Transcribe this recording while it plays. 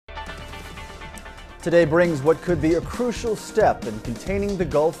Today brings what could be a crucial step in containing the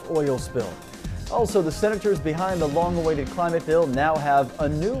Gulf oil spill. Also, the senators behind the long-awaited climate bill now have a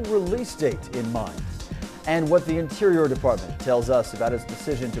new release date in mind. And what the Interior Department tells us about its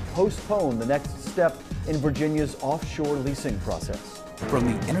decision to postpone the next step in Virginia's offshore leasing process.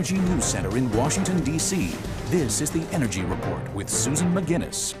 From the Energy News Center in Washington, D.C., this is the Energy Report with Susan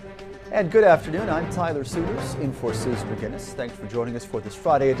McGinnis. And good afternoon, I'm Tyler Suiters, in for Susan McGinnis. Thanks for joining us for this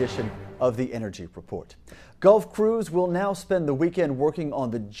Friday edition of the Energy Report. Gulf crews will now spend the weekend working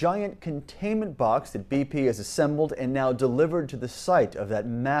on the giant containment box that BP has assembled and now delivered to the site of that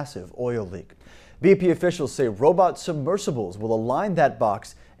massive oil leak. BP officials say robot submersibles will align that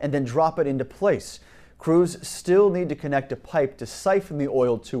box and then drop it into place. Crews still need to connect a pipe to siphon the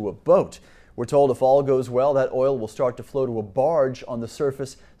oil to a boat. We're told if all goes well, that oil will start to flow to a barge on the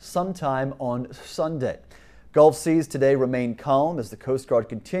surface sometime on Sunday. Gulf seas today remain calm as the Coast Guard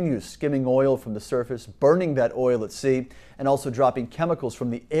continues skimming oil from the surface, burning that oil at sea, and also dropping chemicals from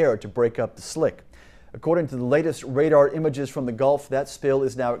the air to break up the slick. According to the latest radar images from the Gulf, that spill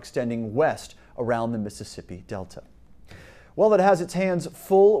is now extending west around the Mississippi Delta. While it has its hands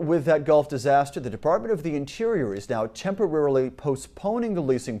full with that Gulf disaster, the Department of the Interior is now temporarily postponing the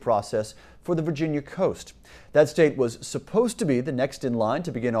leasing process for the Virginia coast. That state was supposed to be the next in line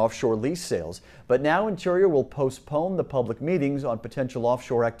to begin offshore lease sales, but now Interior will postpone the public meetings on potential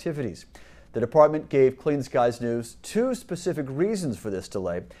offshore activities. The department gave Clean Skies News two specific reasons for this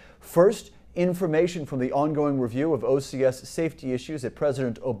delay. First, information from the ongoing review of OCS safety issues that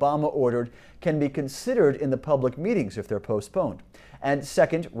President Obama ordered can be considered in the public meetings if they're postponed. And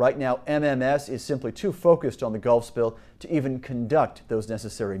second, right now MMS is simply too focused on the Gulf spill to even conduct those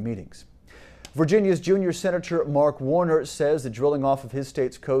necessary meetings. Virginia's junior Senator Mark Warner says the drilling off of his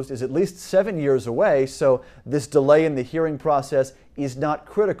state's coast is at least 7 years away, so this delay in the hearing process is not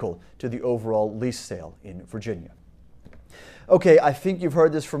critical to the overall lease sale in Virginia. Okay, I think you've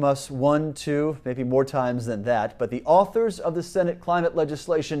heard this from us one, two, maybe more times than that, but the authors of the Senate climate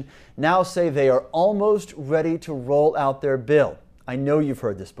legislation now say they are almost ready to roll out their bill. I know you've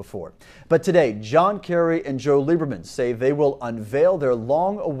heard this before. But today, John Kerry and Joe Lieberman say they will unveil their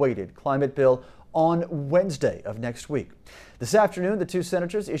long-awaited climate bill on Wednesday of next week. This afternoon, the two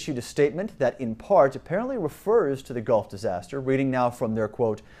senators issued a statement that in part apparently refers to the Gulf disaster, reading now from their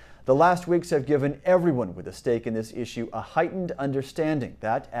quote, "The last weeks have given everyone with a stake in this issue a heightened understanding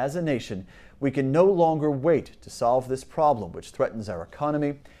that, as a nation, we can no longer wait to solve this problem which threatens our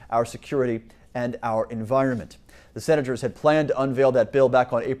economy, our security, and our environment." The senators had planned to unveil that bill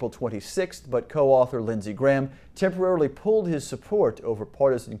back on April 26th, but co-author Lindsey Graham temporarily pulled his support over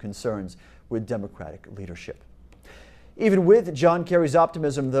partisan concerns with Democratic leadership. Even with John Kerry's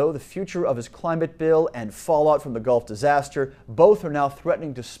optimism, though, the future of his climate bill and fallout from the Gulf disaster, both are now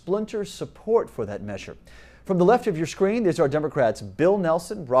threatening to splinter support for that measure. From the left of your screen, these are Democrats Bill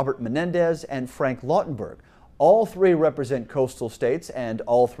Nelson, Robert Menendez, and Frank Lautenberg. All three represent coastal states, and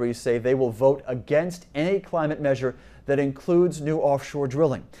all three say they will vote against any climate measure that includes new offshore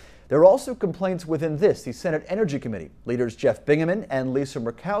drilling. There are also complaints within the Senate Energy Committee. Leaders Jeff Bingaman and Lisa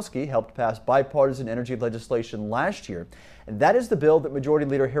Murkowski helped pass bipartisan energy legislation last year, and that is the bill that Majority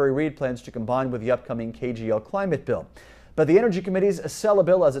Leader Harry Reid plans to combine with the upcoming KGL climate bill. But the Energy Committee's Acela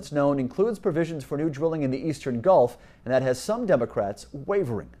bill, as it's known, includes provisions for new drilling in the Eastern Gulf, and that has some Democrats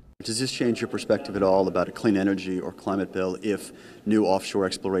wavering. Does this change your perspective at all about a clean energy or climate bill if new offshore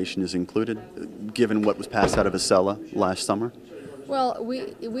exploration is included, given what was passed out of Acela last summer? Well,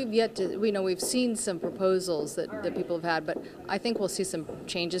 we've seen some proposals that people have had, but I think we'll see some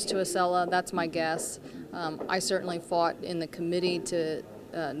changes to Acela. That's my guess. I certainly fought in the committee to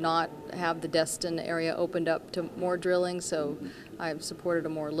not have the Destin area opened up to more drilling, so I've supported a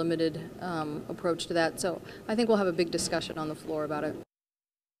more limited approach to that. So I think we'll have a big discussion on the floor about it.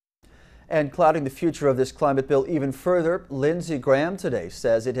 And clouding the future of this climate bill even further, Lindsey Graham today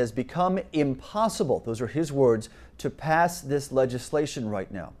says it has become impossible, those are his words, to pass this legislation right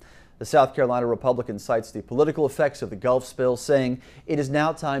now. The South Carolina Republican cites the political effects of the Gulf spill, saying it is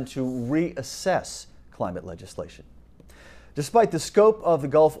now time to reassess climate legislation. Despite the scope of the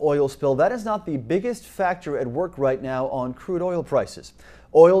Gulf oil spill, that is not the biggest factor at work right now on crude oil prices.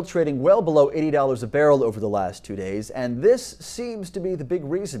 Oil trading well below $80 a barrel over the last 2 days, and this seems to be the big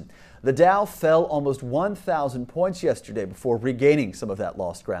reason. The Dow fell almost 1,000 points yesterday before regaining some of that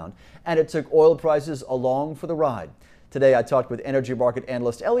lost ground, and it took oil prices along for the ride. Today I talked with energy market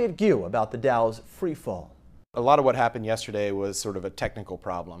analyst Elliott Gue about the Dow's free fall. A lot of what happened yesterday was sort of a technical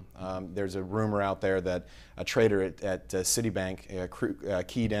problem. There's a rumor out there that a trader at Citibank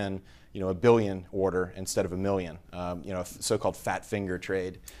keyed in, a billion order instead of a million, a so-called fat finger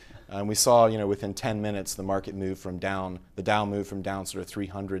trade. And we saw, within 10 minutes, the market moved from down, the Dow moved from down sort of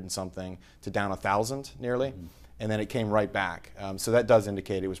 300 and something to down 1,000 nearly. And then it came right back. So that does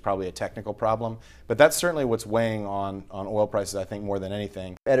indicate it was probably a technical problem. But that's certainly what's weighing on oil prices, I think, more than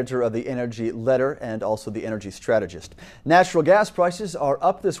anything. Editor of the Energy Letter and also the Energy Strategist. Natural gas prices are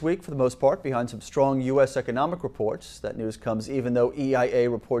up this week for the most part behind some strong U.S. economic reports. That news comes even though EIA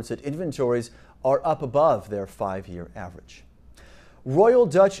reports that inventories are up above their 5-year average. Royal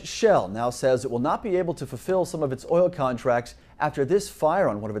Dutch Shell now says it will not be able to fulfill some of its oil contracts after this fire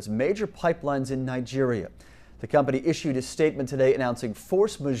on one of its major pipelines in Nigeria. The company issued a statement today announcing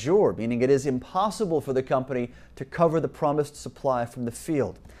force majeure, meaning it is impossible for the company to cover the promised supply from the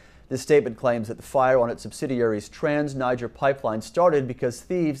field. This statement claims that the fire on its subsidiary's Trans-Niger pipeline started because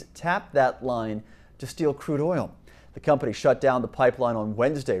thieves tapped that line to steal crude oil. The company shut down the pipeline on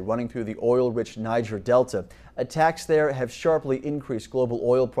Wednesday, running through the oil-rich Niger Delta. Attacks there have sharply increased global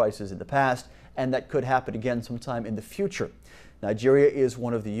oil prices in the past, and that could happen again sometime in the future. Nigeria is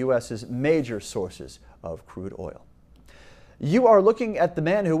one of the U.S.'s major sources of crude oil. You are looking at the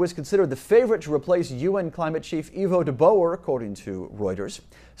man who was considered the favorite to replace UN climate chief Ivo de Boer, according to Reuters.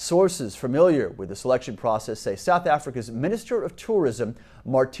 Sources familiar with the selection process say South Africa's Minister of Tourism,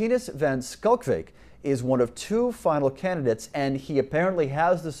 Martinus van Schalkwyk, is one of 2 final candidates, and he apparently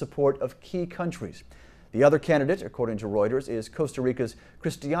has the support of key countries. The other candidate, according to Reuters, is Costa Rica's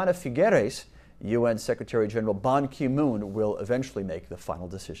Christiana Figueres. UN Secretary General Ban Ki-moon will eventually make the final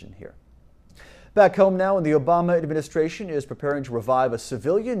decision here. Back home now, and the Obama administration is preparing to revive a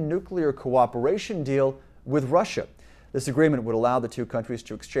civilian nuclear cooperation deal with Russia. This agreement would allow the 2 countries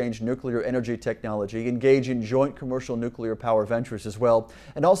to exchange nuclear energy technology, engage in joint commercial nuclear power ventures as well,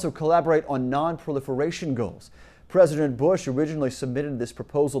 and also collaborate on non-proliferation goals. President Bush originally submitted this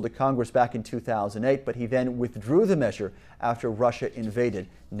proposal to Congress back in 2008, but he then withdrew the measure after Russia invaded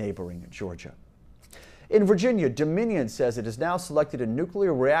neighboring Georgia. In Virginia, Dominion says it has now selected a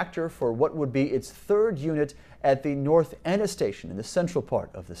nuclear reactor for what would be its 3rd unit at the North Anna station in the central part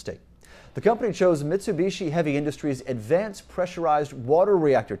of the state. The company chose Mitsubishi Heavy Industries' advanced pressurized water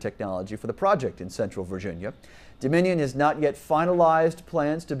reactor technology for the project in central Virginia. Dominion has not yet finalized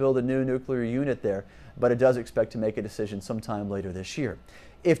plans to build a new nuclear unit there, but it does expect to make a decision sometime later this year.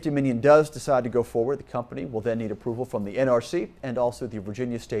 If Dominion does decide to go forward, the company will then need approval from the NRC and also the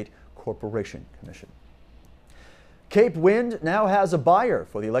Virginia State Corporation Commission. Cape Wind now has a buyer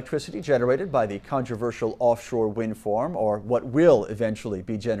for the electricity generated by the controversial offshore wind farm, or what will eventually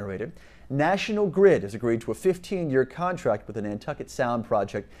be generated. National Grid has agreed to a 15-year contract with the Nantucket Sound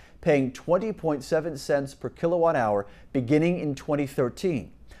project, paying 20.7 cents per kilowatt hour beginning in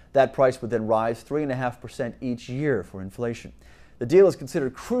 2013. That price would then rise 3.5% each year for inflation. The deal is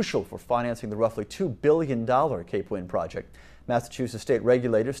considered crucial for financing the roughly $2 billion Cape Wind project. Massachusetts state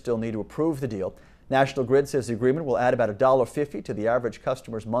regulators still need to approve the deal. National Grid says the agreement will add about $1.50 to the average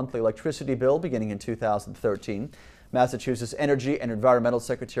customer's monthly electricity bill beginning in 2013. Massachusetts Energy and Environmental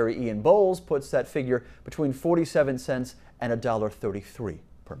Secretary Ian Bowles puts that figure between 47 cents and $1.33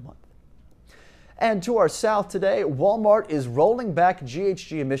 per month. And to our south today, Walmart is rolling back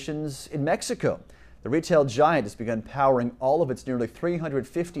GHG emissions in Mexico. The retail giant has begun powering all of its nearly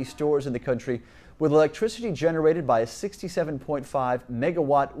 350 stores in the country with electricity generated by a 67.5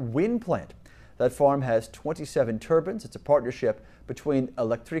 megawatt wind plant. That farm has 27 turbines. It's a partnership between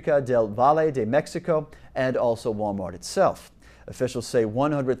Eléctrica del Valle de Mexico and also Walmart itself. Officials say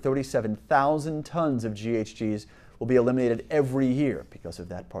 137,000 tons of GHGs will be eliminated every year because of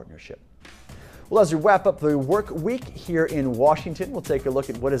that partnership. Well, as we wrap up the work week here in Washington, we'll take a look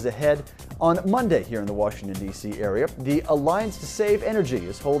at what is ahead on Monday here in the Washington, D.C. area. The Alliance to Save Energy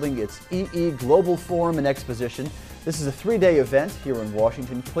is holding its EE Global Forum and Exposition. This is a 3-day event here in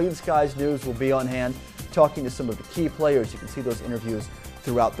Washington. Clean Skies News will be on hand talking to some of the key players. You can see those interviews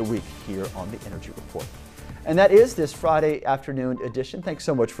throughout the week here on the Energy Report. And that is this Friday afternoon edition. Thanks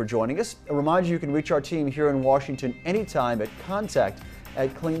so much for joining us. A reminder, you can reach our team here in Washington anytime at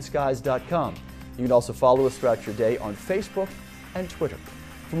contact@cleanskies.com. You can also follow us throughout your day on Facebook and Twitter.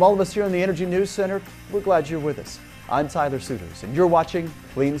 From all of us here in the Energy News Center, we're glad you're with us. I'm Tyler Suiters, and you're watching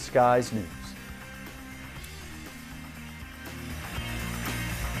Clean Skies News.